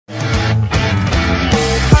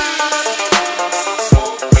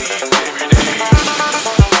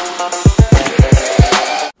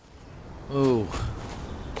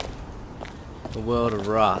lot of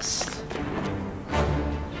rust.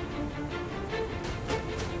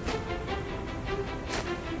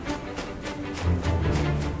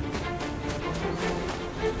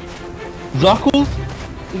 Zuckles?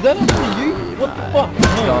 Is that actually you? What the fuck?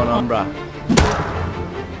 What's going on, bruh?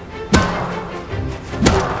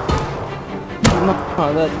 No,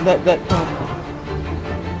 that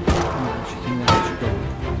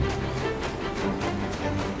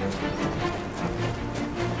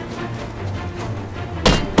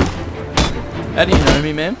How do you know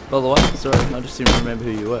me, man? By the way, sorry, I just didn't remember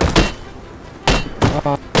who you were.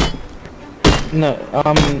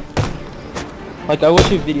 Like I watch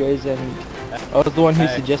your videos and I was the one who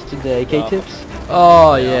suggested the AK tips.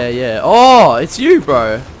 Oh, yeah. Oh, it's you,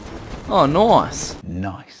 bro. Oh, nice.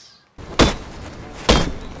 Nice.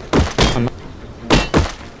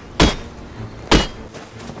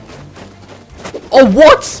 Oh,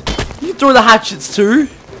 what? You throw the hatchets too?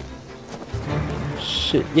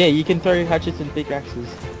 Shit, yeah, you can throw hatchets and pickaxes.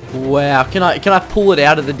 Wow, can I pull it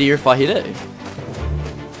out of the deer if I hit it?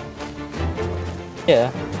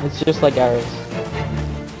 Yeah, it's just like arrows.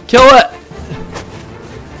 Kill it!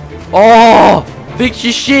 Oh, fix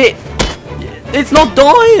your shit! It's not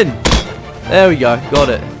dying! There we go, got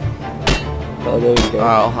it. Oh, there we go. Alright,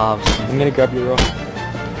 I'll halve some. I'm gonna grab your rock.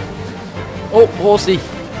 Oh, horsey.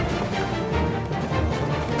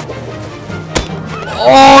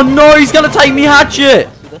 Oh no, he's gonna take me hatchet!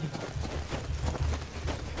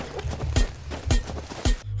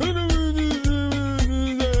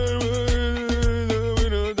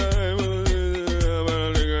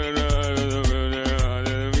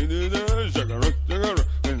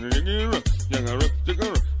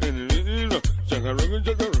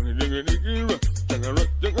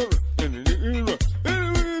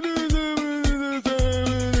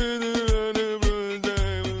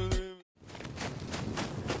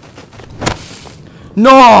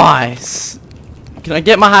 Nice! Can I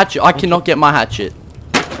get my hatchet? I cannot get my hatchet.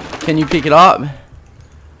 Can you pick it up?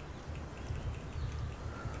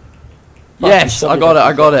 Yes, I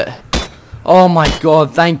got it. Oh my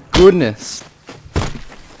god, thank goodness.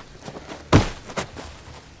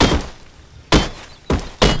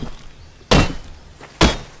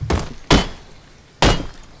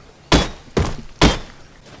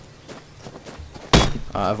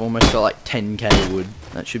 I've almost got like 10k wood.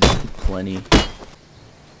 That should be plenty.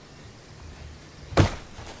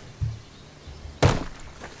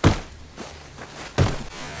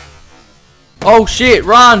 Oh shit,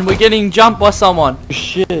 run! We're getting jumped by someone.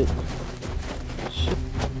 Shit.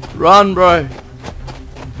 Run, bro.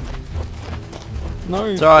 No.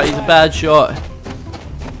 It's alright, he's a bad shot.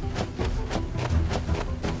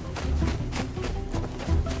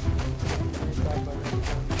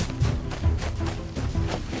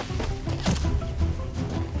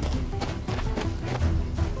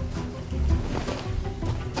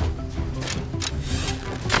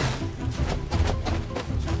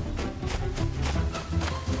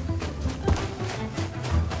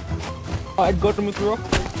 I got him with the rock.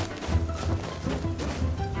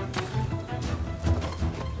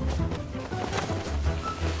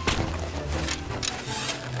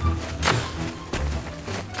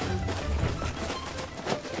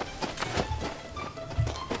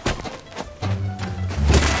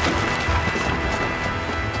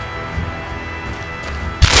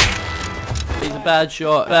 He's a bad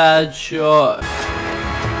shot. Bad shot.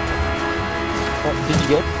 What did you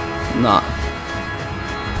get? Nah.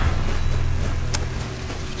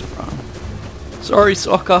 Sorry,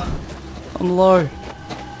 soccer. I'm low.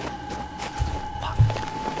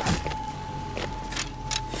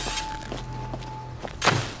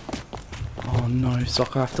 Oh no,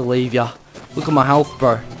 soccer, I have to leave ya. Look at my health,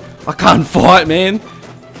 bro. I can't fight, man.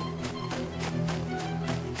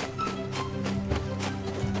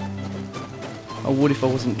 I would if I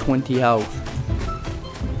wasn't 20 health.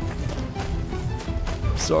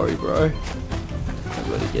 Sorry, bro. I've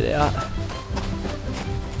got to get out.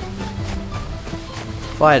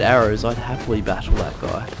 If I had arrows, I'd happily battle that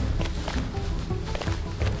guy.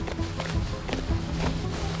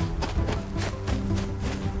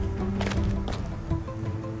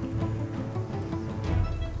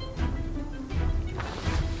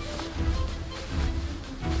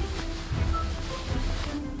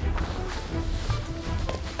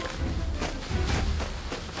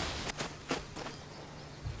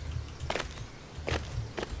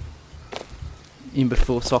 In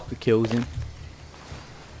before soccer kills him.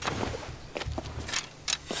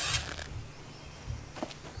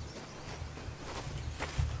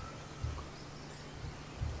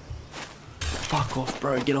 Fuck off,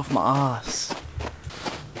 bro, get off my ass.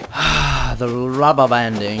 The rubber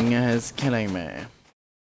banding is killing me.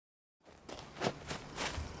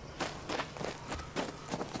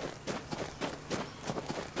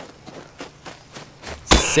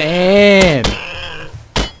 Sam!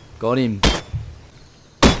 Got him.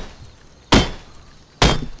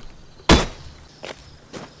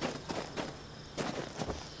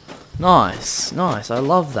 Nice, nice, I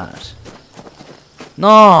love that.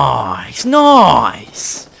 Nice,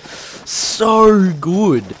 nice! So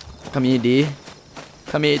good. Come here, dear.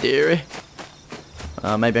 Come here, dearie.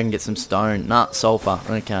 Maybe I can get some stone. Nah, sulfur.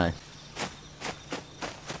 Okay.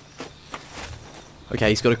 Okay,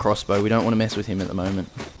 he's got a crossbow. We don't want to mess with him at the moment.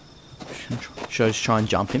 Shows try and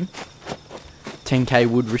jump him. 10k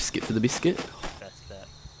would risk it for the biscuit. That's that.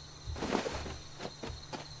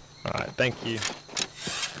 Alright, thank you.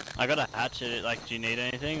 I got a hatchet, like, do you need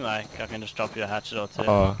anything? Like, I can just drop you a hatchet or two.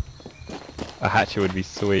 Oh, a hatchet would be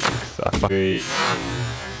sweet.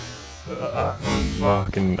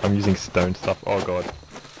 I'm using stone stuff. Oh god.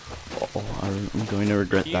 Oh, I'm going to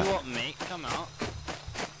regret Do that. you want meat? Come out.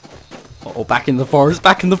 Oh, back in the forest,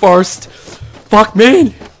 back in the forest. Fuck,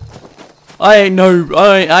 man. I ain't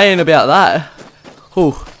about that.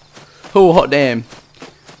 Oh, hot damn.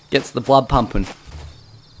 Gets the blood pumping.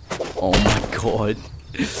 Oh my god.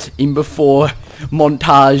 In before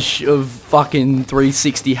montage of fucking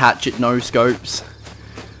 360 hatchet no scopes.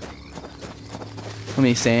 Come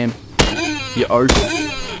here, Sam. You oaf.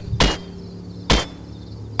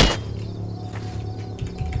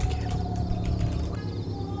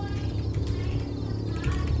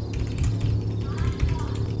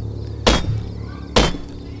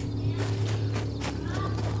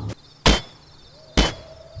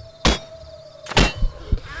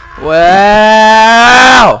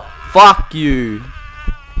 Wow! Fuck you.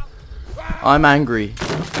 I'm angry.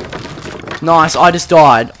 Nice, I just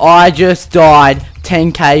died.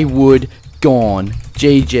 10k wood gone.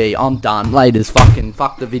 GG, I'm done. Laters,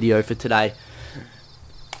 fuck the video for today.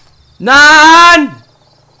 None!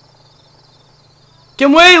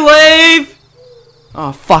 Can we leave?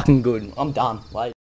 Oh, fucking good. I'm done. Later.